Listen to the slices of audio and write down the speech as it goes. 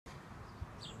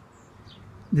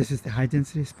This is the High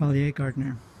Density Espalier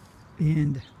Gardener,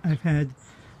 and I've had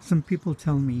some people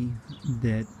tell me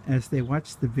that as they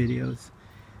watch the videos,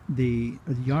 the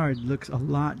yard looks a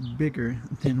lot bigger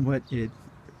than what it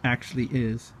actually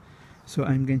is. So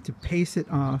I'm going to pace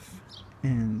it off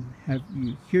and have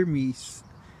you hear me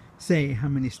say how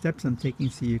many steps I'm taking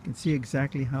so you can see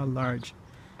exactly how large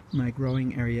my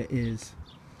growing area is.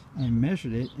 I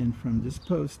measured it, and from this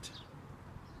post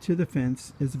to the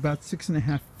fence is about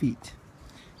 6.5 feet.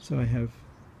 So I have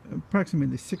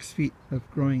approximately 6 feet of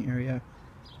growing area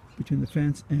between the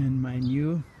fence and my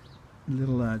new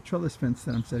little trellis fence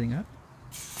that I'm setting up.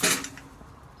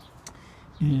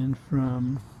 And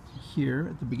from here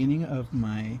at the beginning of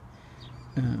my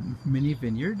mini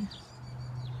vineyard,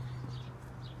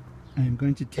 I'm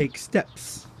going to take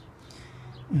steps.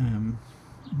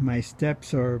 My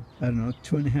steps are, I don't know,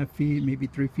 2.5 feet, maybe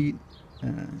 3 feet.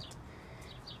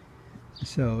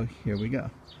 So here we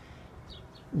go.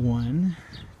 1,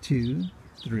 2,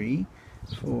 3,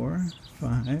 4,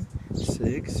 5,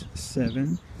 6,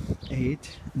 7,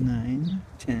 8, 9,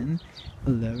 10,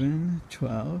 11,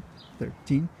 12,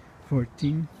 13,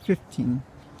 14, 15.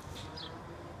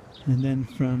 And then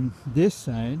from this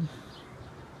side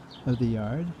of the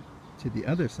yard to the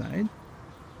other side,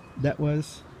 that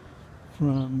was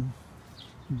from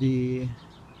the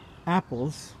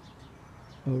apples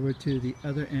over to the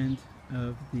other end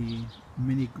of the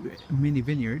mini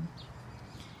vineyard.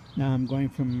 Now I'm going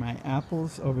from my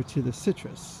apples over to the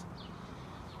citrus.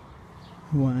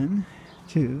 1,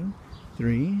 2,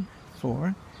 3,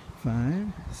 4,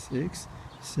 5, 6,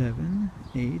 7,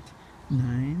 8,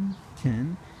 9,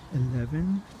 10,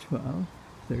 11, 12,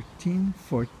 13,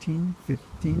 14,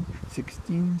 15,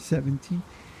 16, 17,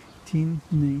 18,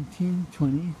 19,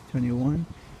 20, 21,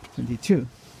 22.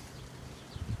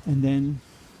 And then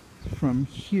from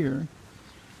here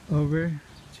over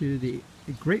to the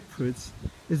grapefruits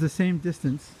is the same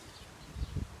distance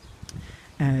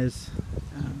as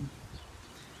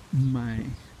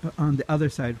on the other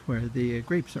side where the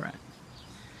grapes are at.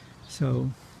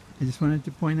 So I just wanted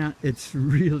to point out it's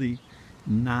really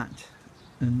not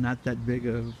that big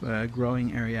of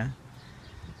growing area.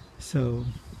 So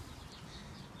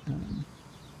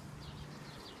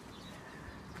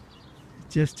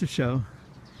just to show,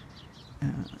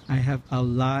 I have a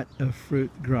lot of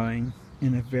fruit growing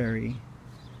in a very,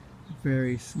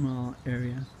 very small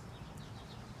area.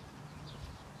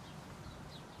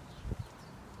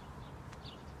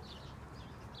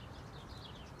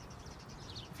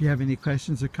 If you have any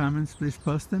questions or comments, please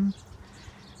post them,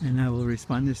 and I will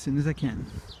respond as soon as I can.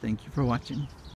 Thank you for watching.